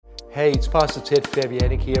Hey, it's Pastor Ted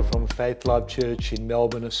Fabianic here from Faith Love Church in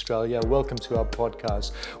Melbourne, Australia. Welcome to our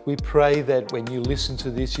podcast. We pray that when you listen to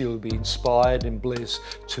this, you'll be inspired and blessed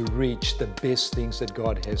to reach the best things that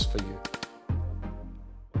God has for you.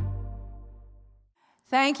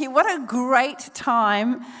 Thank you. What a great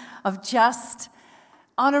time of just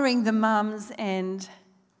honouring the mums and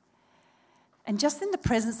just in the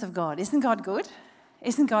presence of God. Isn't God good?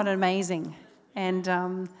 Isn't God amazing?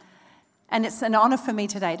 And it's an honour for me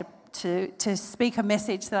today to speak a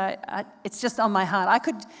message that it's just on my heart.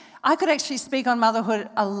 I could actually speak on motherhood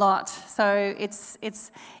a lot, so it's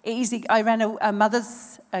easy. I ran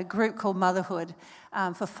a group called Motherhood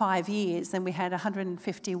for 5 years, and we had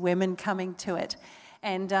 150 women coming to it,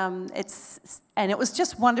 and it was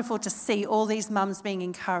just wonderful to see all these mums being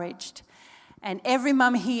encouraged. And every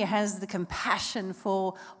mum here has the compassion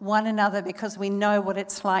for one another because we know what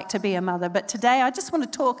it's like to be a mother. But today I just want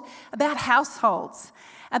to talk about households,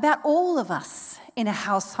 about all of us in a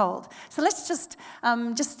household. So let's just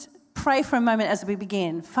pray for a moment as we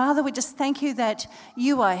begin. Father, we just thank you that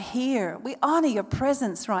you are here. We honour your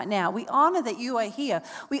presence right now. We honour that you are here.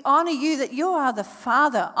 We honour you that you are the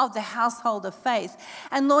Father of the household of faith.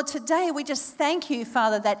 And Lord, today we just thank you,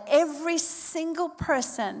 Father, that every single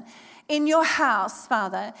person in your house,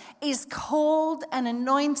 Father, is called and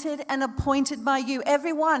anointed and appointed by you.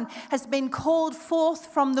 Everyone has been called forth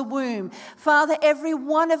from the womb. Father, every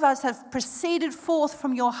one of us have proceeded forth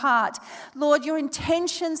from your heart. Lord, your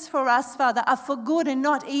intentions for us, Father, are for good and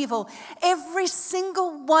not evil. Every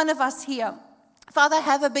single one of us here, Father,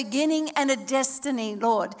 have a beginning and a destiny,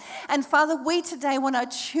 Lord. And Father, we today want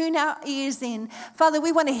to tune our ears in. Father,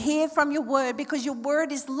 we want to hear from your word because your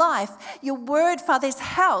word is life. Your word, Father, is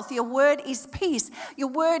health. Your word is peace. Your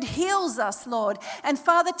word heals us, Lord. And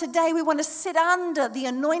Father, today we want to sit under the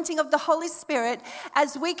anointing of the Holy Spirit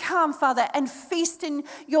as we come, Father, and feast in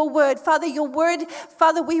your word. Father, your word,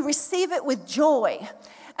 Father, we receive it with joy.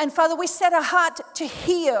 And Father, we set our heart to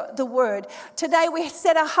hear the word. Today we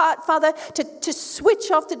set our heart, Father, to switch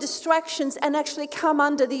off the distractions and actually come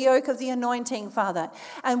under the yoke of the anointing, Father.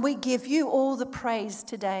 And we give you all the praise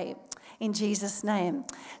today in Jesus' name.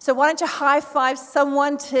 So why don't you high five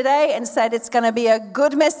someone today and say it's going to be a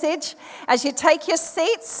good message as you take your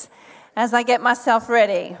seats as I get myself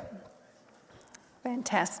ready.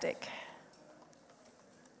 Fantastic.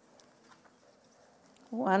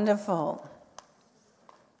 Wonderful.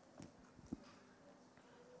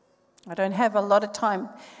 I don't have a lot of time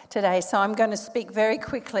today, so I'm going to speak very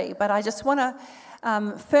quickly. But I just want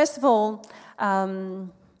to, first of all,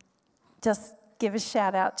 just give a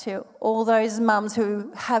shout out to all those mums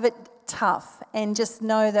who have it tough and just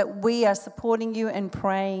know that we are supporting you and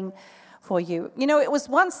praying for you. You know, it was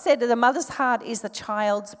once said that a mother's heart is a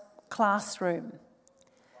child's classroom.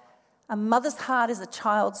 A mother's heart is a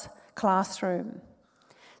child's classroom.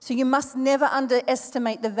 So you must never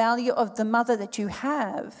underestimate the value of the mother that you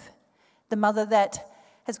have. The mother that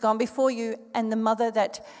has gone before you and the mother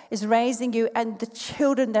that is raising you and the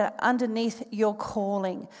children that are underneath your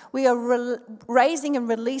calling. We are raising and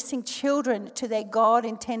releasing children to their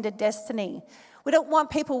God-intended destiny. We don't want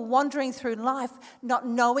people wandering through life not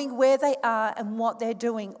knowing where they are and what they're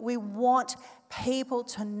doing. We want people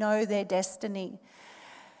to know their destiny.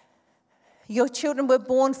 Your children were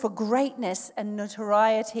born for greatness and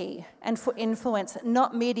notoriety and for influence,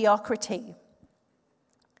 not mediocrity.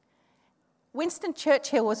 Winston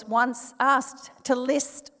Churchill was once asked to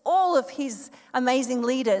list all of his amazing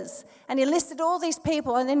leaders, and he listed all these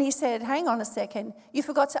people, and then he said, hang on a second, you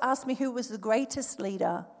forgot to ask me who was the greatest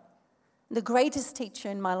leader, the greatest teacher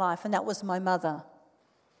in my life, and that was my mother.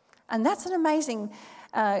 And that's an amazing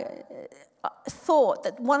thought,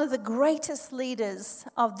 that one of the greatest leaders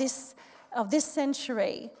of this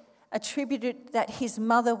century attributed that his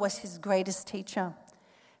mother was his greatest teacher,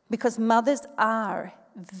 because mothers are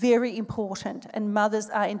very important and mothers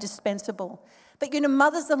are indispensable. But you know,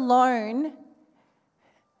 mothers alone,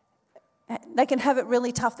 they can have it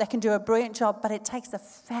really tough. They can do a brilliant job, but it takes a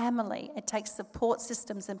family. It takes support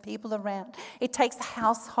systems and people around. It takes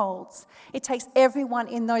households. It takes everyone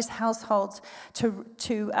in those households to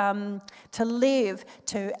live,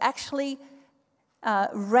 to actually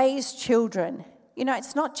raise children. You know,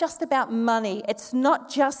 it's not just about money. It's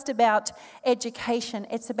not just about education.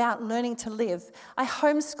 It's about learning to live. I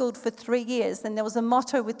homeschooled for 3 years, and there was a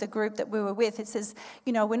motto with the group that we were with. It says,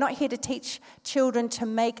 you know, we're not here to teach children to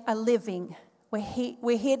make a living.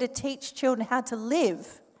 We're here to teach children how to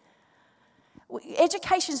live.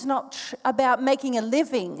 Education is not about making a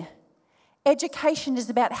living. Education is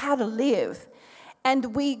about how to live.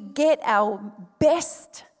 And we get our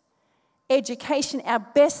best education, our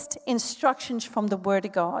best instructions from the Word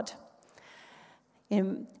of God.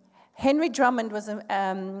 Henry Drummond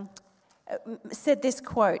said this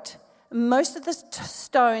quote, "Most of the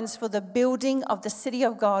stones for the building of the city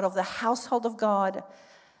of God, of the household of God,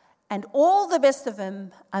 and all the best of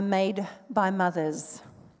them are made by mothers."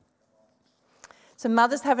 So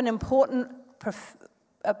mothers have an important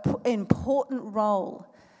role.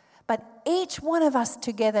 But each one of us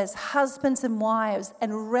together as husbands and wives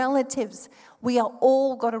and relatives, we are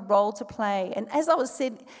all got a role to play. And as I was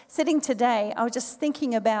sitting today, I was just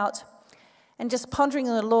thinking about and just pondering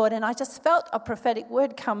on the Lord, and I just felt a prophetic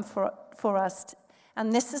word come for us.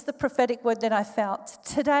 And this is the prophetic word that I felt.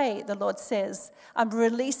 Today, the Lord says, I'm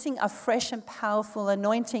releasing a fresh and powerful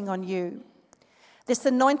anointing on you. This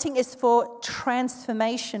anointing is for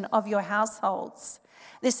transformation of your households.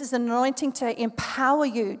 This is anointing to empower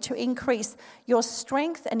you, to increase your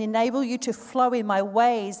strength and enable you to flow in my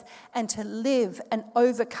ways and to live an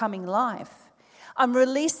overcoming life. I'm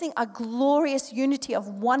releasing a glorious unity of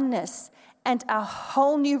oneness and a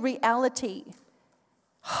whole new reality.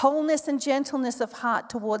 Wholeness and gentleness of heart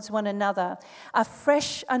towards one another. A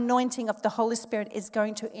fresh anointing of the Holy Spirit is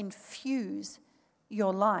going to infuse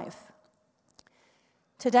your life.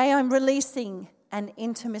 Today I'm releasing an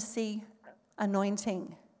intimacy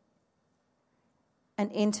anointing.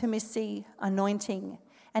 An intimacy anointing.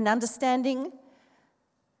 An understanding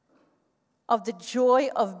of the joy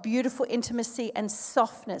of beautiful intimacy and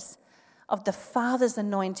softness of the Father's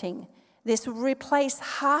anointing. This will replace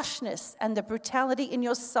harshness and the brutality in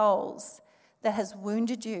your souls that has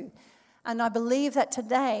wounded you. And I believe that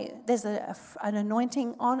today there's an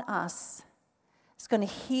anointing on us. It's going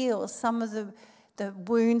to heal some of the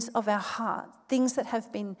wounds of our heart, things that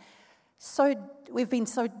have been we've been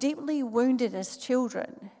so deeply wounded as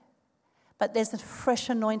children. But there's a fresh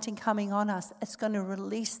anointing coming on us. It's going to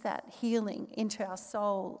release that healing into our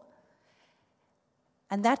soul.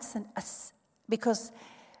 And that's because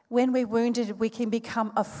when we're wounded, we can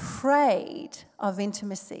become afraid of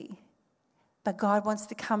intimacy. But God wants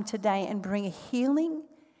to come today and bring a healing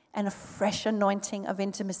and a fresh anointing of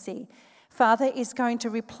intimacy. Father is going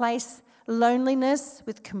to replace loneliness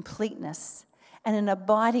with completeness and an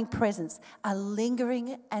abiding presence, a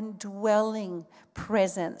lingering and dwelling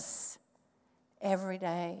presence every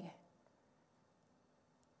day.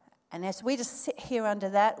 And as we just sit here under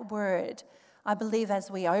that word, I believe as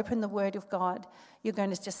we open the Word of God, you're going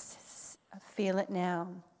to just feel it now.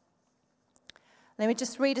 Let me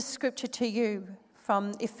just read a scripture to you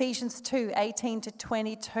from Ephesians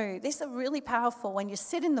 2:18-22. These are really powerful. When you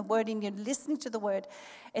sit in the Word and you're listening to the Word,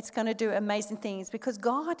 it's going to do amazing things because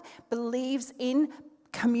God believes in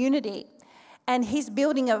community. And He's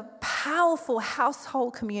building a powerful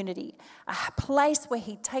household community, a place where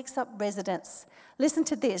He takes up residence. Listen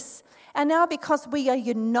to this. And now because we are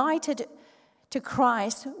united to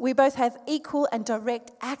Christ, we both have equal and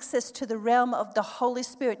direct access to the realm of the Holy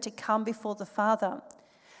Spirit to come before the Father.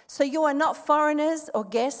 So you are not foreigners or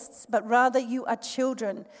guests, but rather you are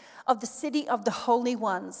children of the city of the holy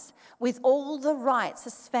ones, with all the rights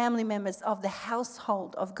as family members of the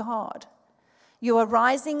household of God. You are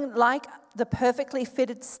rising like the perfectly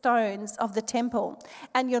fitted stones of the temple,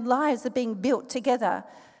 and your lives are being built together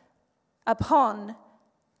upon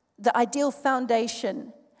the ideal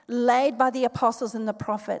foundation laid by the apostles and the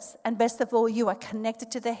prophets. And best of all, you are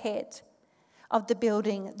connected to the head of the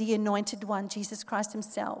building, the anointed one, Jesus Christ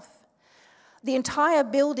Himself. The entire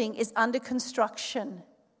building is under construction.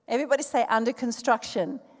 Everybody say under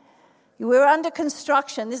construction. We're under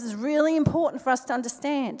construction. This is really important for us to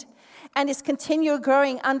understand. And it's continual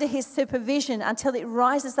growing under His supervision until it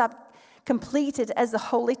rises up completed as the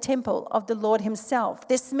holy temple of the Lord Himself.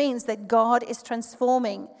 This means that God is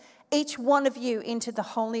transforming each one of you into the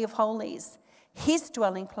Holy of Holies, His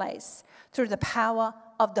dwelling place, through the power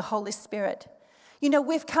of the Holy Spirit. You know,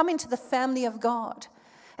 we've come into the family of God.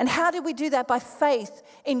 And how did we do that? By faith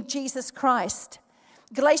in Jesus Christ.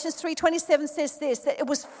 Galatians 3:27 says this, that it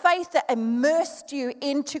was faith that immersed you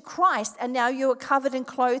into Christ, and now you are covered and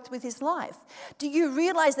clothed with His life. Do you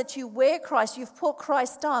realize that you wear Christ? You've put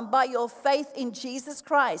Christ on by your faith in Jesus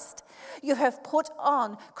Christ. You have put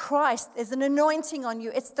on Christ. There's an anointing on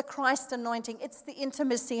you. It's the Christ anointing. It's the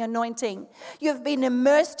intimacy anointing. You've been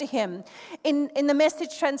immersed to Him. In the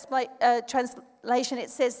Message translation, it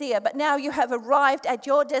says here, but now you have arrived at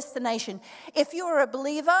your destination. If you are a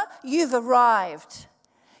believer, you've arrived.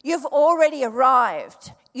 You've already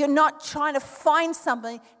arrived. You're not trying to find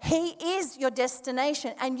something. He is your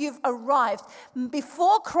destination and you've arrived.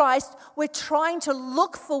 Before Christ, we're trying to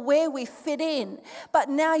look for where we fit in. But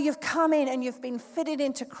now you've come in and you've been fitted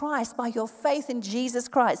into Christ by your faith in Jesus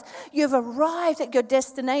Christ. You've arrived at your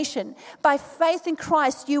destination. By faith in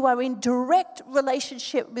Christ, you are in direct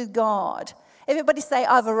relationship with God. Everybody say,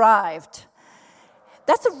 I've arrived.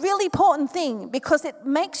 That's a really important thing because it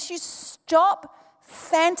makes you stop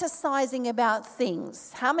fantasizing about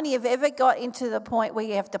things. How many have ever got into the point where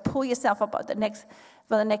you have to pull yourself up by the neck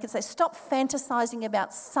and say, stop fantasizing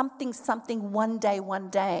about something one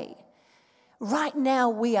day. Right now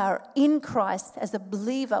we are in Christ as a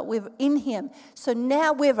believer. We're in Him. So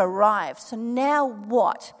now we've arrived. So now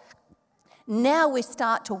what? Now we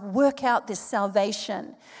start to work out this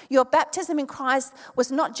salvation. Your baptism in Christ was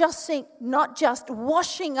not just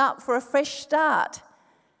washing up for a fresh start.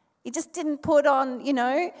 You just didn't put on,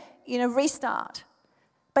 restart.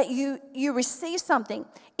 But you receive something.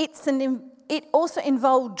 It also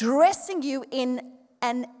involved dressing you in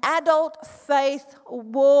an adult faith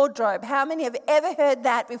wardrobe. How many have ever heard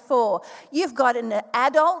that before? You've got an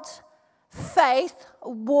adult faith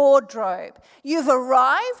wardrobe. You've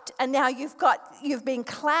arrived and now you've been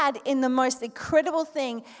clad in the most incredible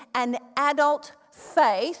thing, an adult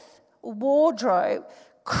faith wardrobe,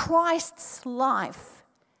 Christ's life.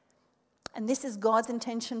 And this is God's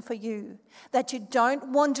intention for you, that you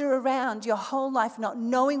don't wander around your whole life not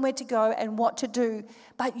knowing where to go and what to do,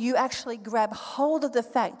 but you actually grab hold of the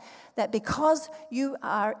fact that because you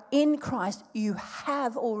are in Christ, you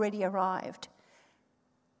have already arrived.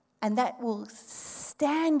 And that will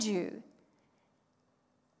stand you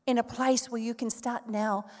in a place where you can start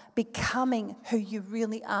now becoming who you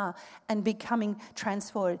really are and becoming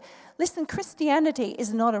transformed. Listen, Christianity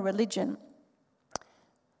is not a religion.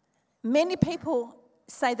 Many people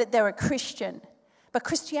say that they're a Christian, but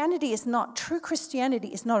Christianity is not. True Christianity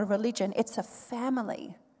is not a religion. It's a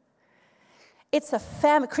family. It's a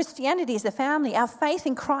family. Christianity is a family. Our faith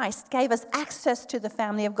in Christ gave us access to the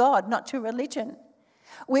family of God, not to religion.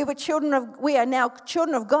 We are now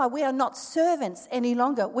children of God. We are not servants any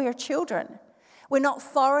longer. We are children. We're not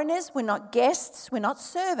foreigners. We're not guests. We're not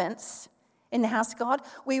servants in the house of God.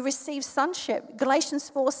 We receive sonship.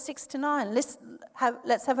 Galatians 4:6-9.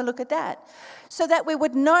 Let's have a look at that. So that we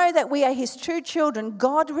would know that we are His true children,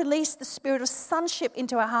 God released the spirit of sonship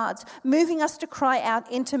into our hearts, moving us to cry out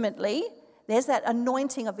intimately. There's that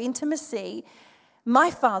anointing of intimacy.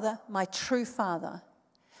 My Father, my true Father.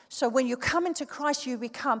 So when you come into Christ, you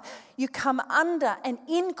come under, and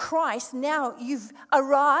in Christ now you've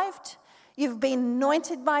arrived, you've been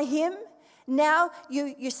anointed by Him. Now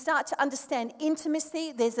you start to understand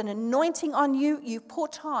intimacy. There's an anointing on you. You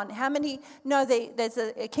put on. How many know there's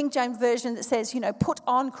a King James version that says, put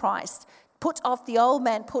on Christ. Put off the old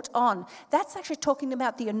man, put on. That's actually talking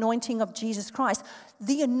about the anointing of Jesus Christ.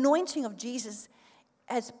 The anointing of Jesus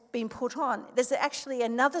has been put on. There's actually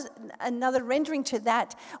another rendering to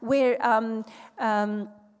that where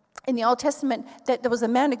in the Old Testament that there was a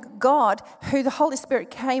man of God who the Holy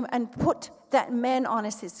Spirit came and put that man on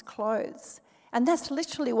as his clothes. And that's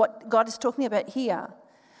literally what God is talking about here.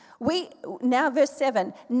 Verse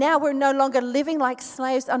 7, now we're no longer living like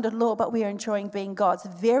slaves under law, but we are enjoying being God's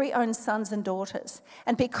very own sons and daughters.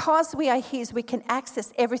 And because we are His, we can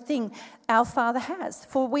access everything our Father has.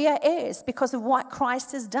 For we are heirs because of what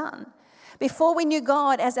Christ has done. Before we knew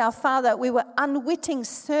God as our Father, we were unwitting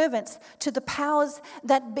servants to the powers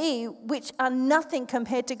that be, which are nothing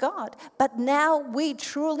compared to God. But now we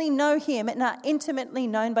truly know Him and are intimately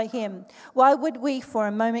known by Him. Why would we for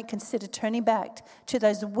a moment consider turning back to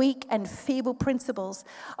those weak and feeble principles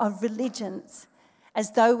of religions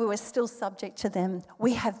as though we were still subject to them?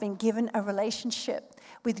 We have been given a relationship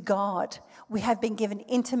with God. We have been given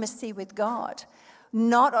intimacy with God.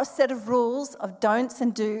 Not a set of rules of don'ts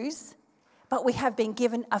and do's, but we have been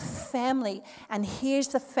given a family, and here's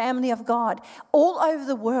the family of God. All over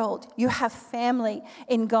the world, you have family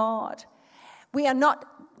in God. We are not,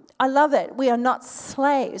 I love it, we are not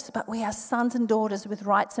slaves, but we are sons and daughters with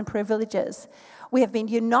rights and privileges. We have been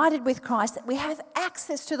united with Christ. We have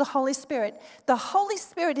access to the Holy Spirit. The Holy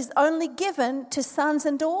Spirit is only given to sons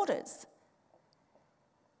and daughters.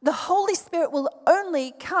 The Holy Spirit will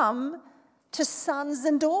only come to sons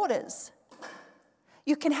and daughters.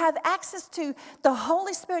 You can have access to the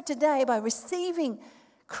Holy Spirit today by receiving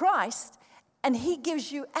Christ, and He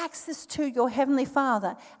gives you access to your Heavenly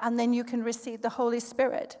Father, and then you can receive the Holy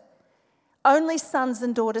Spirit. Only sons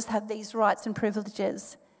and daughters have these rights and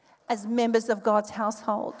privileges as members of God's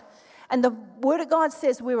household. And the Word of God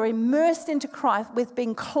says we were immersed into Christ with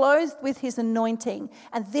being clothed with His anointing.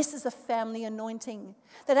 And this is a family anointing.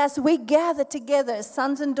 That as we gather together as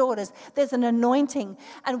sons and daughters, there's an anointing.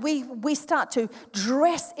 And we start to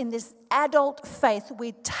dress in this adult faith.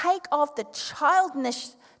 We take off the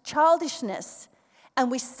childishness and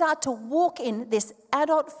we start to walk in this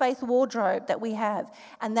adult faith wardrobe that we have.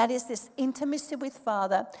 And that is this intimacy with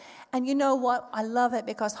Father. And you know what? I love it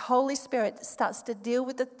because Holy Spirit starts to deal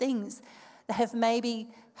with the things that have maybe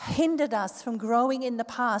hindered us from growing in the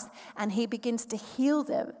past. And He begins to heal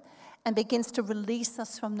them and begins to release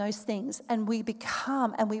us from those things. And we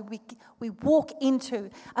become and we walk into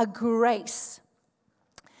a grace.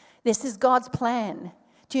 This is God's plan.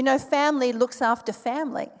 Do you know family looks after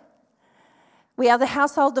family? We are the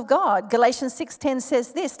household of God. Galatians 6:10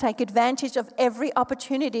 says this, take advantage of every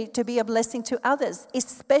opportunity to be a blessing to others,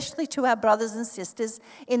 especially to our brothers and sisters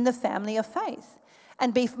in the family of faith.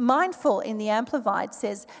 And be mindful, in the Amplified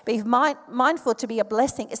says, be mindful to be a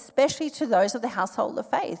blessing, especially to those of the household of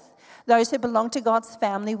faith, those who belong to God's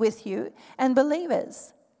family with you and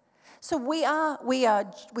believers. So we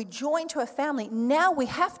join to a family. Now we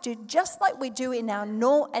have to, just like we do in our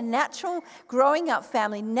natural growing up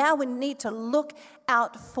family, now we need to look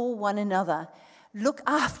out for one another. Look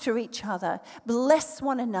after each other. Bless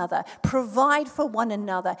one another. Provide for one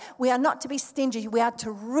another. We are not to be stingy. We are to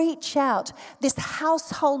reach out. This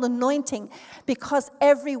household anointing, because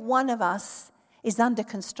every one of us is under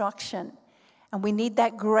construction. And we need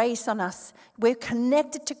that grace on us. We're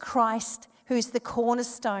connected to Christ, who is the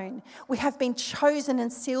cornerstone. We have been chosen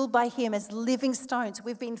and sealed by Him as living stones.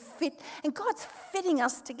 We've been fit, and God's fitting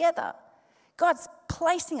us together. God's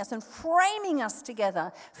placing us and framing us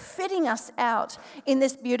together, fitting us out in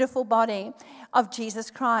this beautiful body of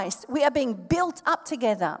Jesus Christ. We are being built up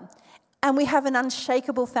together, and we have an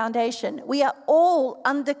unshakable foundation. We are all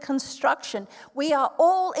under construction. We are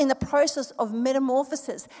all in the process of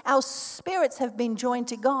metamorphosis. Our spirits have been joined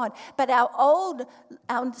to God, but our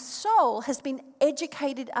soul has been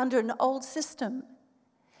educated under an old system,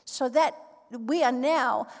 so that we are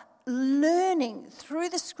now learning through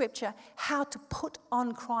the Scripture how to put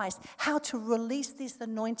on Christ, how to release this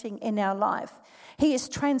anointing in our life. He is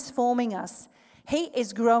transforming us. He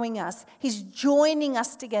is growing us. He's joining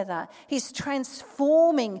us together. He's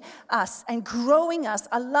transforming us and growing us.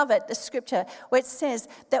 I love it, the Scripture, where it says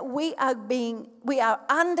that we are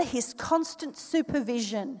under His constant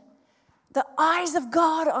supervision. The eyes of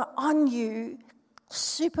God are on you,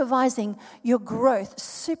 supervising your growth,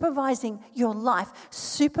 supervising your life,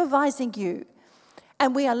 supervising you.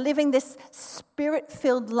 And we are living this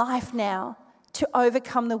Spirit-filled life now to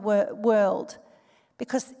overcome the world,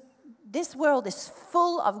 because this world is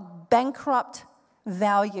full of bankrupt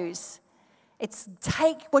values. It's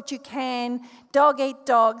take what you can, dog eat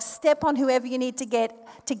dog, step on whoever you need to get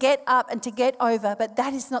up and to get over. But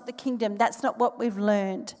that is not the kingdom. That's not what we've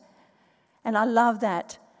learned. And I love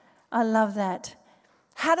that. I love that.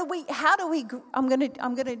 How do we? I'm going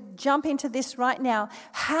to jump into this right now.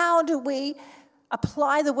 How do we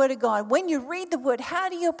apply the Word of God? When you read the Word, how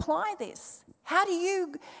do you apply this? How do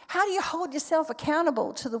you hold yourself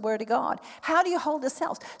accountable to the Word of God? How do you hold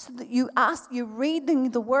yourself? So that you're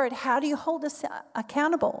reading the Word, how do you hold us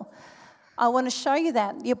accountable? I want to show you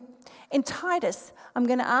that. In Titus, I'm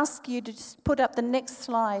going to ask you to just put up the next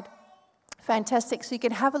slide. Fantastic. So you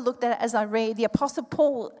can have a look at it as I read. The Apostle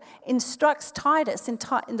Paul instructs Titus in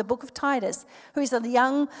the book of Titus, who is a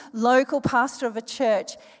young local pastor of a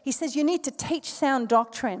church. He says, you need to teach sound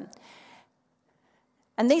doctrine.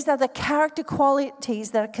 And these are the character qualities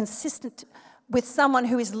that are consistent with someone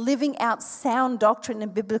who is living out sound doctrine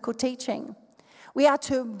and biblical teaching. We are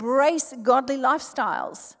to embrace godly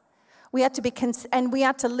lifestyles. We are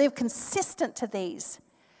to live consistent to these,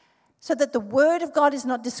 so that the Word of God is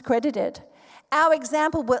not discredited. Our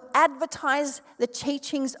example will advertise the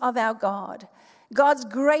teachings of our God. God's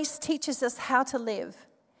grace teaches us how to live.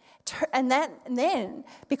 And then,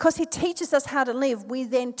 because He teaches us how to live, we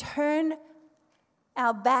then turn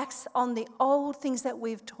our backs on the old things that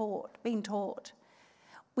we've been taught.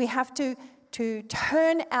 We have to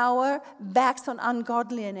turn our backs on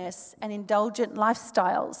ungodliness and indulgent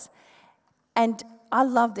lifestyles. And I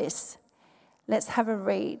love this. Let's have a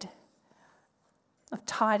read of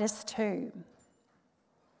Titus 2.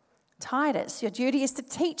 Titus, your duty is to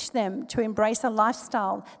teach them to embrace a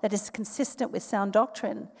lifestyle that is consistent with sound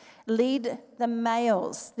doctrine. Lead the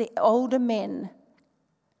males, the older men,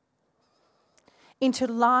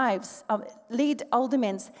 lead older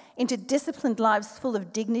men into disciplined lives full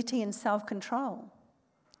of dignity and self-control.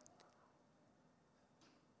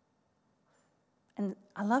 And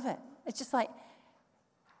I love it. It's just like,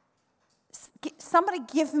 Somebody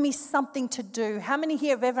give me something to do. How many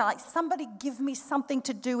here have ever somebody give me something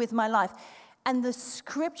to do with my life? And the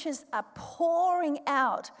scriptures are pouring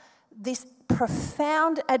out this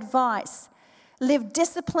profound advice. Live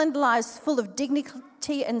disciplined lives full of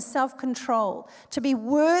dignity and self-control. To be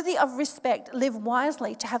worthy of respect, live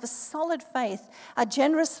wisely, to have a solid faith, a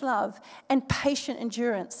generous love, and patient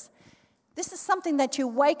endurance. This is something that you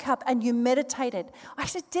wake up and you meditated. I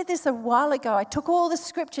actually did this a while ago. I took all the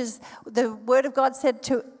scriptures the Word of God said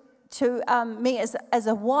to me as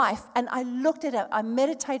a wife, and I looked at it, I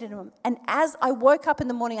meditated on them. And as I woke up in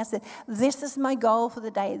the morning, I said, this is my goal for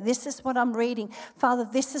the day. This is what I'm reading. Father,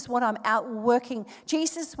 this is what I'm out working.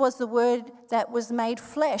 Jesus was the Word that was made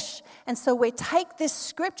flesh. And so we take this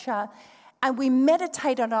scripture and we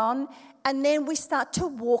meditate on, and then we start to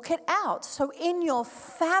walk it out. So in your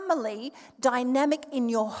family dynamic, in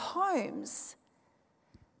your homes,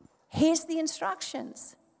 here's the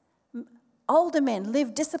instructions. Older men,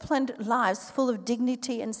 live disciplined lives full of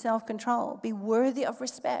dignity and self-control. Be worthy of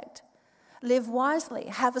respect. Live wisely.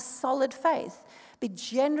 Have a solid faith. Be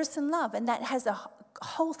generous in love. And that has a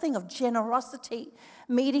whole thing of generosity,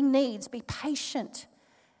 meeting needs. Be patient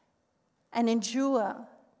and endure.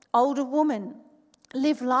 Older women,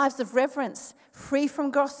 live lives of reverence, free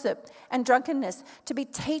from gossip and drunkenness. To be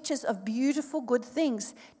teachers of beautiful, good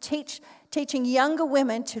things. Teaching younger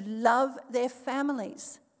women to love their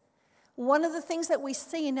families. One of the things that we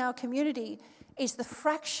see in our community is the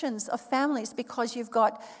fractions of families, because you've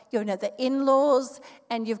got, the in-laws,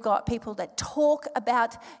 and you've got people that talk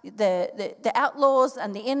about the outlaws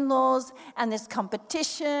and the in-laws, and there's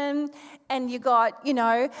competition, and you've got,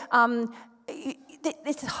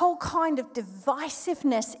 this whole kind of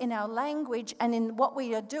divisiveness in our language and in what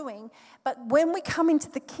we are doing. But when we come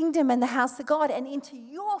into the kingdom and the house of God and into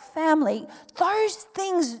your family, those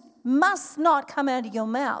things must not come out of your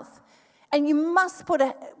mouth. And you must put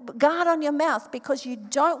a guard on your mouth, because you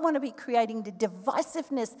don't want to be creating the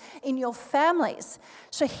divisiveness in your families.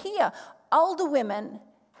 So here, older women,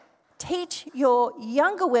 teach your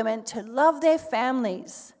younger women to love their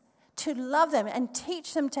families, to love them and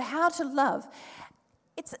teach them to how to love.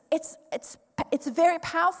 It's very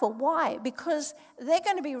powerful. Why? Because they're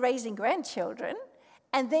going to be raising grandchildren,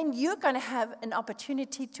 and then you're going to have an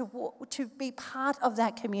opportunity to be part of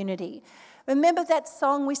that community. Remember that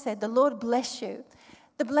song we said, the Lord bless you.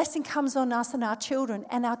 The blessing comes on us and our children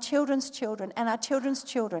and our children's children and our children's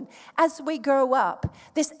children. As we grow up,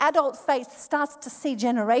 this adult faith starts to see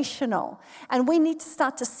generational. And we need to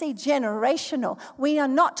start to see generational. We are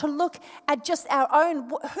not to look at just our own,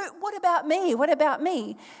 what about me? What about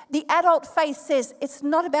me? The adult faith says, it's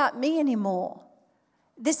not about me anymore.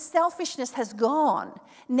 This selfishness has gone.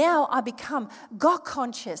 Now I become God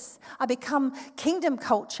conscious. I become kingdom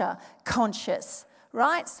culture conscious,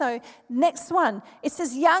 right? So next one, it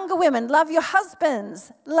says, younger women, love your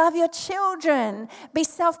husbands, love your children, be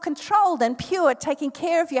self-controlled and pure, taking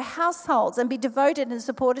care of your households, and be devoted and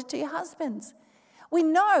supported to your husbands. We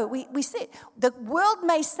know, we see it. The world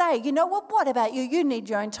may say, what about you? You need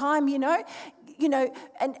your own time, and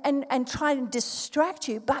try and distract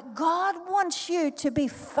you. But God wants you to be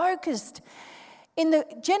focused. In the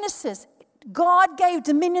Genesis, God gave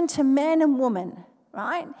dominion to man and woman,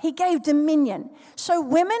 right? He gave dominion. So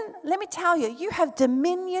women, let me tell you, you have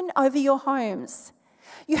dominion over your homes.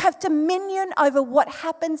 You have dominion over what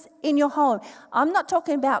happens in your home. I'm not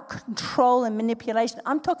talking about control and manipulation.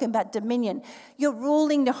 I'm talking about dominion. You're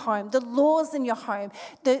ruling the home, the laws in your home,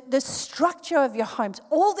 the structure of your homes.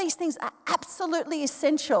 All these things are absolutely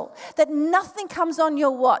essential. That nothing comes on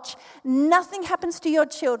your watch. Nothing happens to your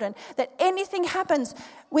children. That anything happens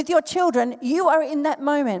with your children, you are in that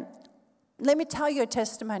moment. Let me tell you a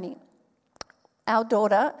testimony. Our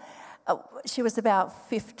daughter, she was about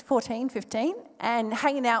 14, 15, and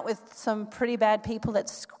hanging out with some pretty bad people at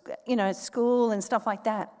school and stuff like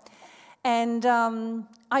that. And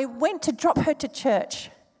I went to drop her to church,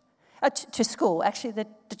 to school. Actually,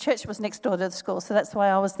 the church was next door to the school, so that's why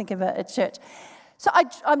I was thinking about a church. So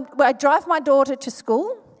I drive my daughter to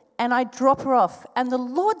school, and I drop her off, and the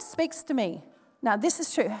Lord speaks to me. Now, this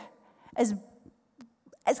is true, as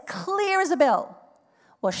clear as a bell.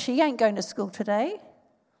 Well, she ain't going to school today.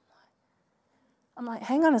 I'm like,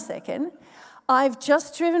 hang on a second. I've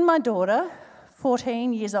just driven my daughter,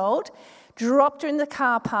 14 years old, dropped her in the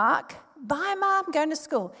car park. Bye, Mom, I'm going to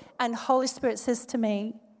school. And Holy Spirit says to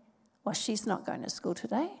me, well, she's not going to school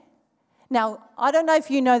today. Now, I don't know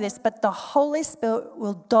if you know this, but the Holy Spirit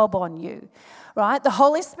will dob on you, right? The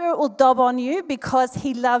Holy Spirit will dob on you because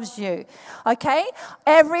He loves you, okay?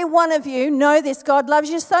 Every one of you know this. God loves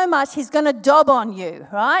you so much, He's going to dob on you,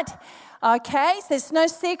 right? Okay, so there's no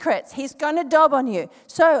secrets. He's going to dob on you.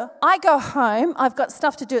 So I go home. I've got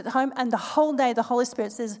stuff to do at home. And the whole day the Holy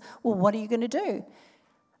Spirit says, well, what are you going to do?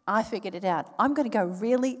 I figured it out. I'm going to go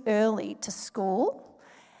really early to school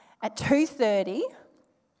at 2:30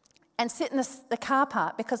 and sit in the car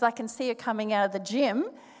park because I can see her coming out of the gym.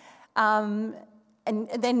 And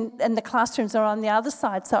the classrooms are on the other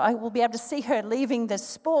side. So I will be able to see her leaving the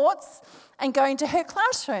sports and going to her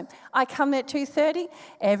classroom. I come there at 2:30,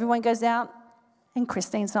 everyone goes out, and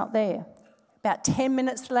Christine's not there. About 10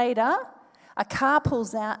 minutes later, a car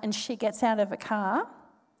pulls out, and she gets out of a car,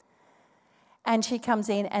 and she comes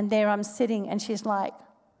in, and there I'm sitting, and she's like,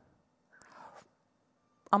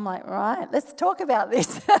 I'm like, right, let's talk about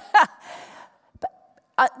this.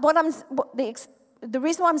 But the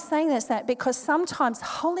reason why I'm saying this is that because sometimes the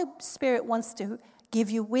Holy Spirit wants to give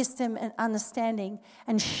you wisdom and understanding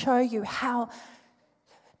and show you how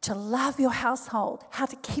to love your household, how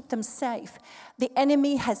to keep them safe. The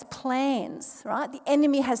enemy has plans, right? The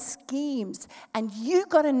enemy has schemes, and you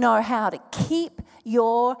got to know how to keep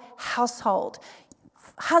your household.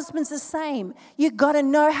 Husbands the same. You got to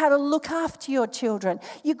know how to look after your children.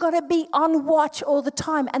 You got to be on watch all the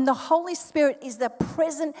time. And the Holy Spirit is the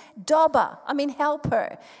present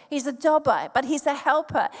helper. He's a dobber, but he's a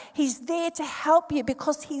helper. He's there to help you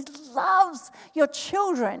because he loves your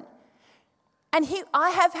children. And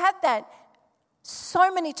I have had that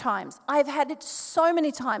so many times. I've had it so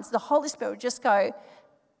many times. The Holy Spirit would just go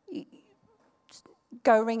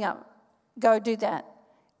ring up, go do that.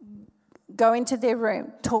 Go into their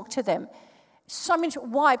room, talk to them. So much.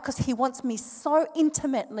 Why? Because he wants me so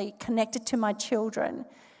intimately connected to my children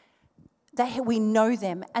that we know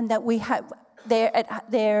them and that we have their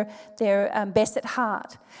best at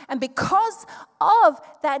heart. And because of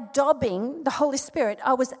that dobbing, the Holy Spirit,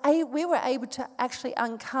 we were able to actually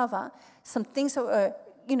uncover some things that were,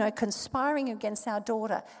 conspiring against our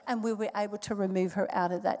daughter, and we were able to remove her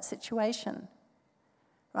out of that situation.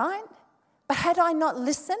 Right? But had I not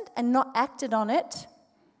listened and not acted on it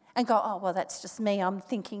and go, oh, well, that's just me, I'm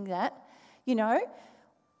thinking that,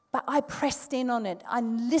 but I pressed in on it.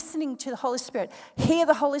 I'm listening to the Holy Spirit. Hear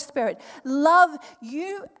the Holy Spirit. Love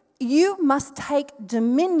you. You must take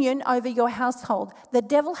dominion over your household. The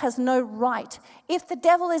devil has no right. If the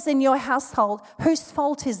devil is in your household, whose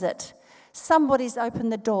fault is it? Somebody's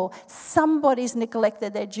opened the door. Somebody's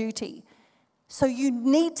neglected their duty. So you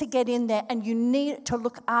need to get in there and you need to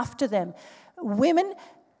look after them. Women,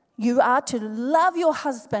 you are to love your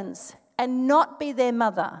husbands and not be their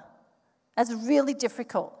mother. That's really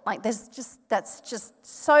difficult. That's just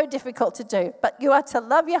so difficult to do. But you are to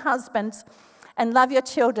love your husbands and love your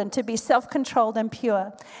children, to be self-controlled and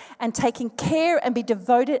pure, and taking care and be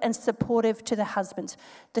devoted and supportive to the husbands.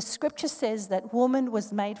 The scripture says that woman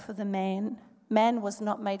was made for the man. Man was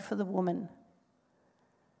not made for the woman.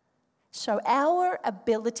 So our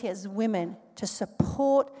ability as women to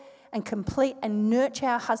support and complete and nurture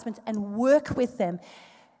our husbands and work with them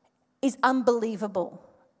is unbelievable.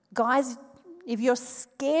 Guys, if you're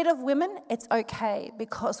scared of women, it's okay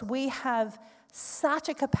because we have such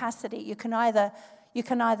a capacity. You can either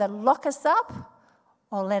lock us up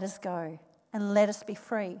or let us go and let us be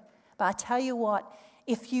free. But I tell you what,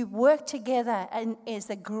 if you work together and as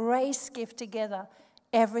a grace gift together,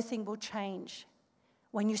 everything will change.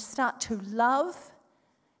 When you start to love,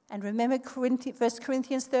 and remember 1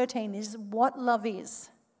 Corinthians 13 is what love is.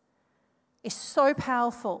 It's so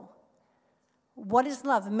powerful. What is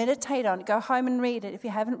love? Meditate on it. Go home and read it if you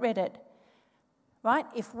haven't read it. Right?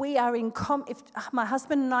 If we are if my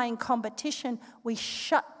husband and I are in competition, we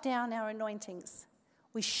shut down our anointings.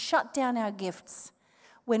 We shut down our gifts.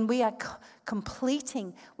 When we are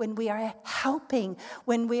completing, when we are helping,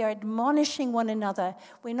 when we are admonishing one another,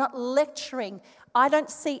 we're not lecturing. I don't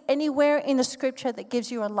see anywhere in the scripture that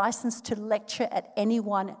gives you a license to lecture at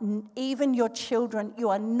anyone, even your children. You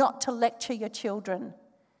are not to lecture your children.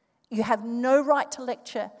 You have no right to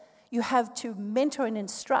lecture. You have to mentor and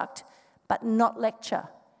instruct, but not lecture.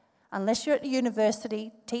 Unless you're at a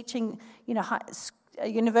university teaching,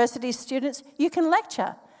 university students, you can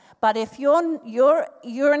lecture. But if you're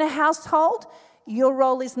in a household, your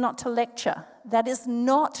role is not to lecture. That is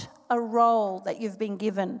not a role that you've been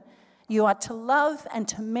given. You are to love and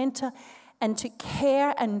to mentor and to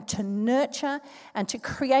care and to nurture and to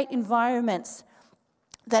create environments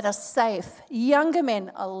that are safe. Younger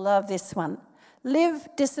men, I love this one. Live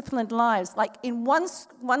disciplined lives. Like in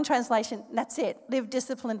one translation, that's it. Live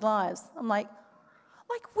disciplined lives. I'm like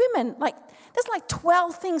women, there's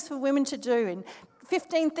 12 things for women to do and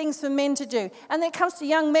 15 things for men to do. And then it comes to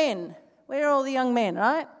young men. Where are all the young men,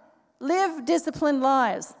 right? Live disciplined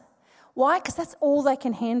lives. Why? Because that's all they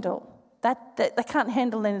can handle. That they can't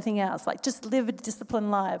handle anything else. Like, just live a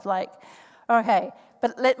disciplined life. Like, okay,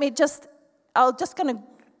 but I'm just going to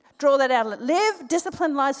draw that out. Live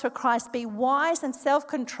disciplined lives for Christ. Be wise and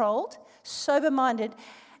self-controlled, sober-minded,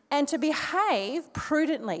 and to behave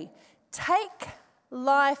prudently. Take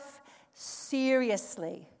life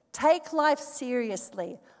seriously. Take life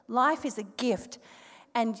seriously. Life is a gift.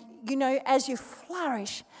 And, as you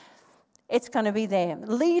flourish, it's going to be there.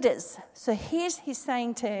 Leaders. So he's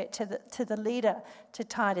saying to the leader, to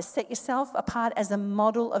Titus, set yourself apart as a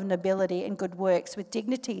model of nobility and good works with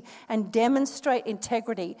dignity and demonstrate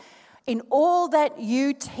integrity in all that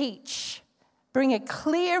you teach. Bring a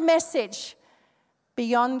clear message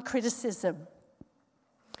beyond criticism.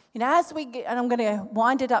 And I'm going to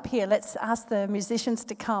wind it up here. Let's ask the musicians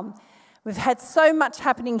to come. We've had so much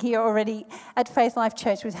happening here already at Faith Life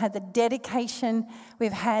Church. We've had the dedication,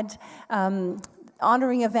 we've had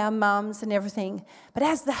honouring of our mums and everything. But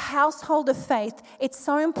as the household of faith, it's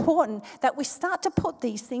so important that we start to put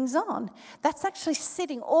these things on. That's actually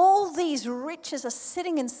sitting, all these riches are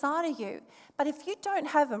sitting inside of you. But if you don't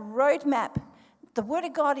have a roadmap, the Word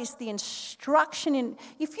of God is the instruction.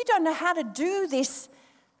 If you don't know how to do this,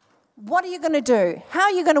 what are you going to do? How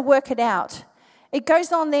are you going to work it out? It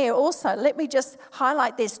goes on there also. Let me just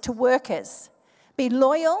highlight this to workers. Be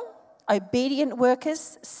loyal, obedient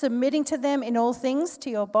workers, submitting to them in all things, to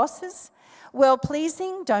your bosses.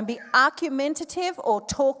 Well-pleasing, don't be argumentative or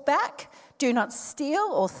talk back. Do not steal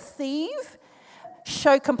or thieve.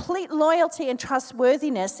 Show complete loyalty and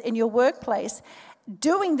trustworthiness in your workplace.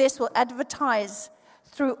 Doing this will advertise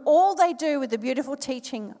through all they do with the beautiful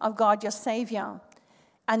teaching of God, your Saviour.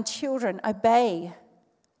 And children, obey.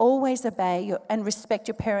 Always obey and respect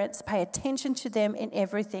your parents. Pay attention to them in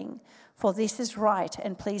everything, for this is right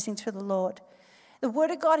and pleasing to the Lord. The Word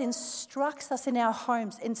of God instructs us in our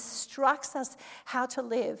homes, instructs us how to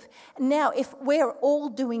live. Now, if we're all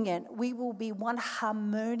doing it, we will be one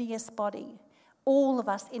harmonious body, all of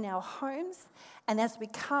us in our homes. And as we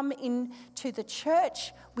come into the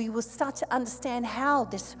church, we will start to understand how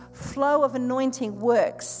this flow of anointing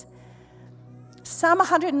works. Psalm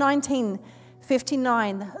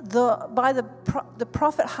 119:59, by the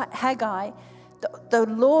prophet Haggai, the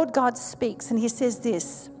Lord God speaks, and he says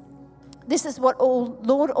this. This is what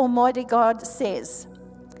Lord Almighty God says.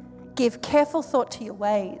 Give careful thought to your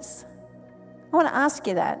ways. I want to ask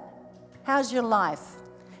you that. How's your life?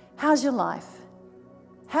 How's your life?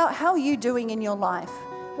 How are you doing in your life?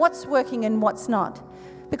 What's working and what's not?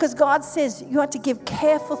 Because God says you have to give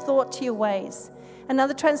careful thought to your ways.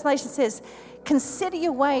 Another translation says, consider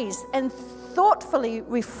your ways and thoughtfully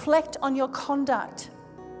reflect on your conduct.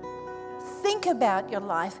 Think about your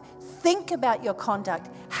life. Think about your conduct.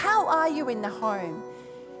 How are you in the home?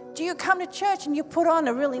 Do you come to church and you put on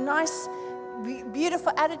a really nice,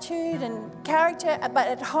 beautiful attitude and character, but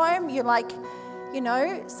at home you're like,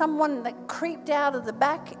 someone that creeped out of the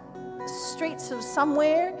back streets of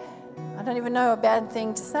somewhere? I don't even know a bad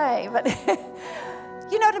thing to say, but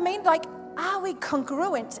you know what I mean? Like, are we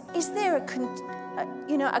congruent? Is there a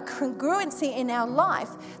congruency in our life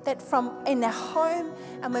that from in the home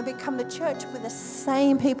and when we come to church with the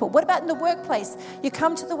same people? What about in the workplace? You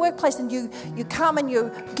come to the workplace and you come and you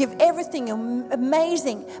give everything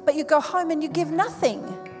amazing, but you go home and you give nothing.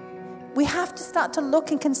 We have to start to look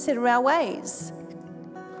and consider our ways.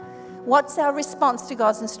 What's our response to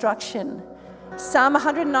God's instruction? Psalm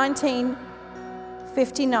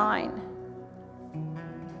 119:59.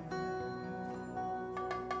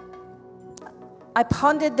 I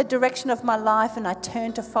pondered the direction of my life and I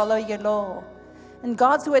turned to follow your law. And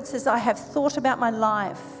God's word says, I have thought about my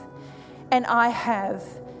life and I have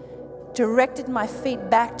directed my feet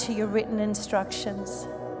back to your written instructions.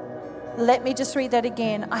 Let me just read that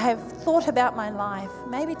again. I have thought about my life.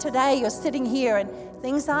 Maybe today you're sitting here and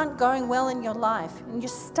things aren't going well in your life and you're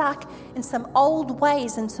stuck in some old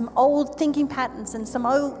ways and some old thinking patterns and some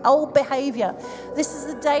old behavior. This is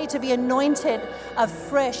the day to be anointed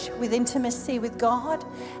afresh with intimacy with God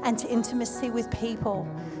and to intimacy with people.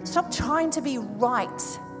 Stop trying to be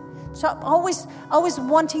right. Stop always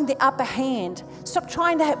wanting the upper hand. Stop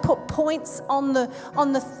trying to put points on the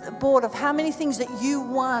board of how many things that you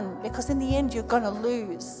won, because in the end you're going to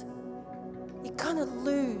lose. You're going to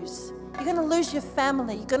lose. You're going to lose your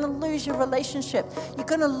family. You're going to lose your relationship. You're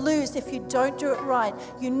going to lose if you don't do it right.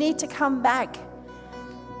 You need to come back.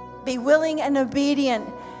 Be willing and obedient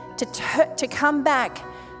to come back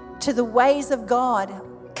to the ways of God.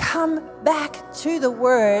 Come back to the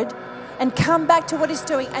Word and come back to what He's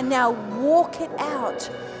doing and now walk it out.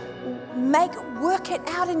 Work it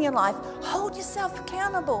out in your life. Hold yourself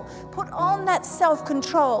accountable. Put on that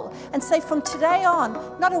self-control and say, from today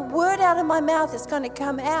on, not a word out of my mouth is going to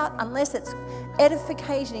come out unless it's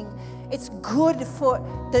edificating. It's good for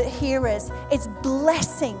the hearers. It's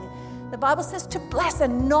blessing. The Bible says to bless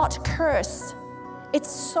and not curse. It's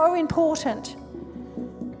so important.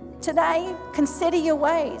 Today, consider your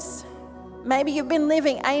ways. Maybe you've been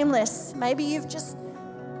living aimless. Maybe you've just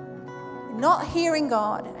not hearing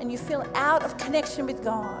God and you feel out of connection with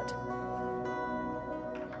God.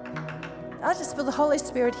 I just feel the Holy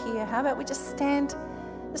Spirit here. How about we just stand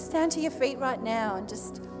to your feet right now and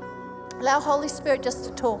just allow Holy Spirit just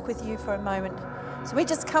to talk with you for a moment. So we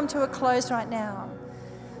just come to a close right now.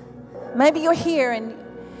 Maybe you're here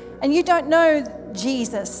and you don't know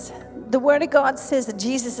Jesus. The Word of God says that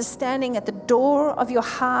Jesus is standing at the door of your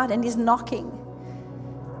heart and is knocking.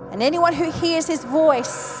 And anyone who hears his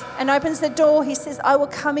voice and opens the door, he says, I will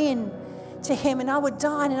come in to him and I will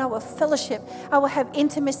dine and I will fellowship. I will have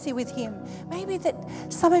intimacy with him. Maybe that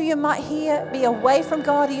some of you might be away from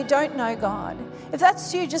God or you don't know God. If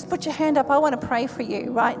that's you, just put your hand up. I want to pray for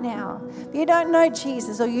you right now. If you don't know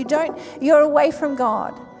Jesus or you're away from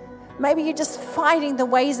God. Maybe you're just fighting the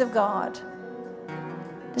ways of God.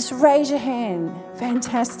 Just raise your hand.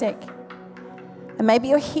 Fantastic. And maybe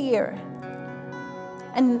you're here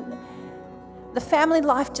and the family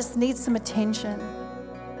life just needs some attention.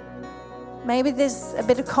 Maybe there's a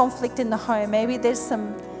bit of conflict in the home. Maybe there's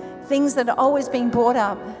some things that are always being brought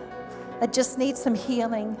up that just need some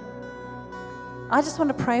healing. I just want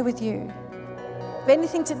to pray with you. If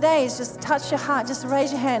anything today is just touch your heart, just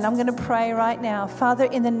raise your hand. I'm going to pray right now. Father,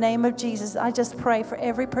 in the name of Jesus, I just pray for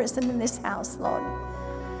every person in this house, Lord.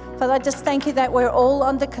 Father, I just thank you that we're all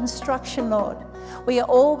under construction, Lord. We are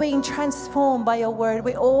all being transformed by your word.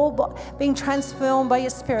 We're all being transformed by your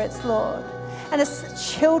spirits, Lord. And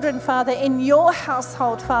as children, Father, in your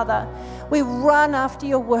household, Father, we run after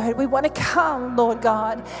your word. We want to come, Lord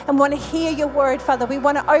God, and want to hear your word, Father. We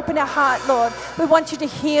want to open our heart, Lord. We want you to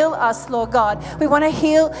heal us, Lord God. We want to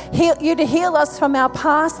heal you to heal us from our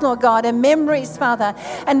past, Lord God, and memories, Father.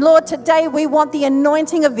 And Lord, today we want the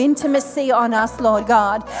anointing of intimacy on us, Lord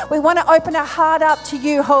God. We want to open our heart up to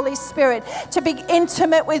you, Holy Spirit, to be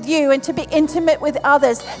intimate with you and to be intimate with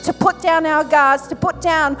others, to put down our guards, to put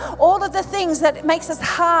down all of the things that makes us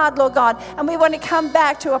hard, Lord God. And we want to come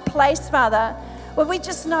back to a place, Father, where we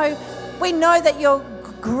know that your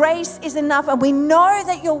grace is enough and we know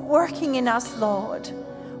that you're working in us, Lord.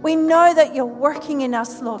 We know that you're working in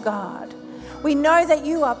us, Lord God. We know that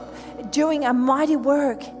you are doing a mighty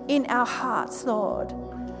work in our hearts, Lord.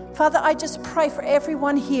 Father, I just pray for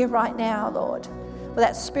everyone here right now, Lord, with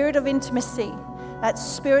that spirit of intimacy, that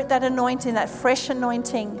spirit, that anointing, that fresh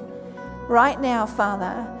anointing right now,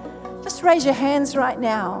 Father. Just raise your hands right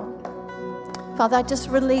now. Father, I just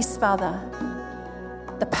release, Father,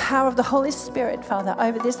 the power of the Holy Spirit, Father,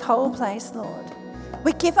 over this whole place, Lord.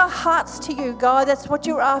 We give our hearts to you, God. That's what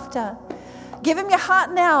you're after. Give him your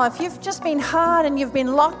heart now. If you've just been hard and you've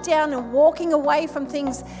been locked down and walking away from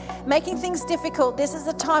things, making things difficult, this is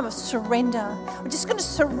a time of surrender. We're just going to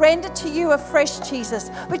surrender to you afresh,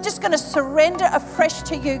 Jesus. We're just going to surrender afresh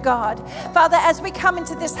to you, God. Father, as we come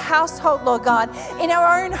into this household, Lord God, in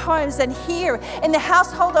our own homes and here in the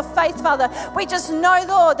household of faith, Father, we just know,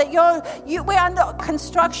 Lord, that we're under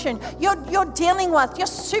construction. You're dealing with, you're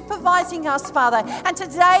supervising us, Father. And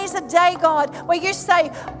today is a day, God, where you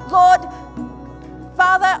say, Lord,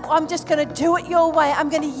 Father, I'm just going to do it your way. I'm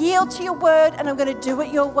going to yield to your word and I'm going to do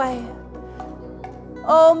it your way.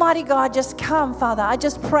 Almighty God, just come, Father. I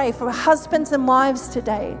just pray for husbands and wives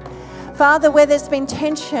today. Father, where there's been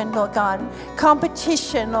tension, Lord God,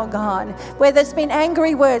 competition, Lord God, where there's been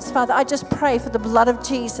angry words, Father, I just pray for the blood of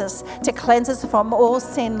Jesus to cleanse us from all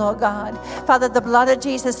sin, Lord God. Father, the blood of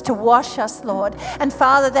Jesus to wash us, Lord. And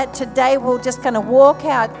Father, that today we're just going to walk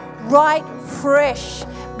out right, fresh,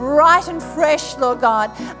 bright and fresh, Lord God,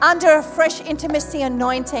 under a fresh intimacy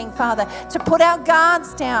anointing, Father, to put our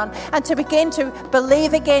guards down and to begin to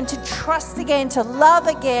believe again, to trust again, to love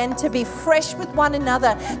again, to be fresh with one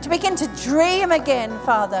another, to begin to dream again,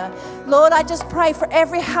 Father. Lord, I just pray for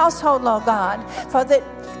every household, Lord God, for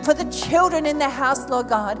the children in the house, Lord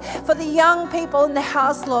God, for the young people in the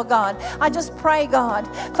house, Lord God. I just pray, God,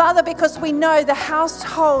 Father, because we know the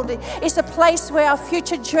household is a place where our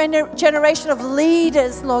future generation of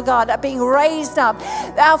leaders, Lord God, are being raised up.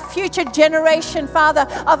 Our future generation, Father,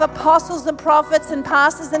 of apostles and prophets and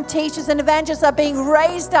pastors and teachers and evangelists are being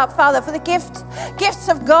raised up, Father, for the gifts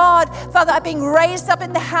of God, Father, are being raised up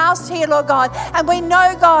in the house here, Lord God. And we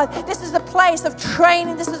know, God, this is a place of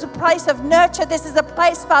training. This is a place of nurture. This is a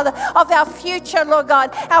place, Father, of our future, Lord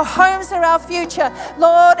God. Our homes are our future,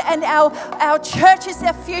 Lord, and our church is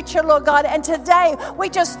our future, Lord God. And today we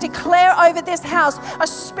just declare over this house a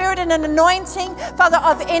spirit and an anointing, Father,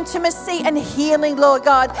 of intimacy and healing, Lord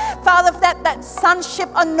God. Father, that sonship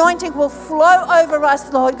anointing will flow over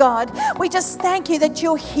us, Lord God. We just thank you that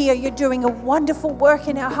you're here. You're doing a wonderful work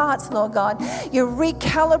in our hearts, Lord God. You're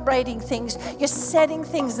recalibrating things. You're setting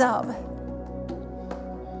things up.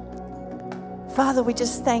 Father, we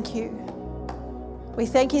just thank you. We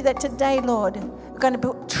thank you that today, Lord, we're going to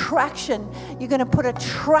put traction. You're going to put a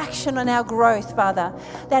traction on our growth, Father.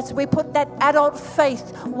 We put that adult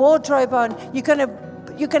faith wardrobe on. You're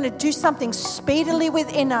going to do something speedily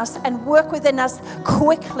within us and work within us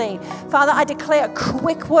quickly. Father, I declare a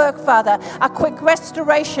quick work, Father, a quick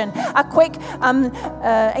restoration, a quick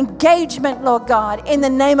engagement, Lord God, in the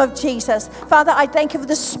name of Jesus. Father, I thank you for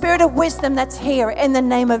the spirit of wisdom that's here in the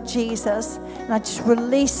name of Jesus. And I just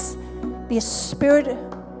release the spirit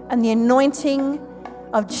and the anointing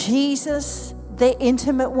of Jesus, the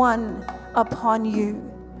intimate one, upon you.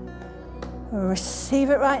 Receive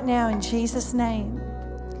it right now in Jesus' name.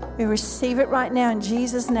 We receive it right now in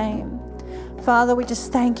Jesus' name. Father, we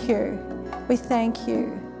just thank you. We thank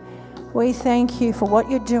you. We thank you for what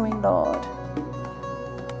you're doing, Lord.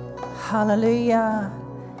 Hallelujah.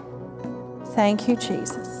 Thank you,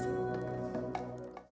 Jesus.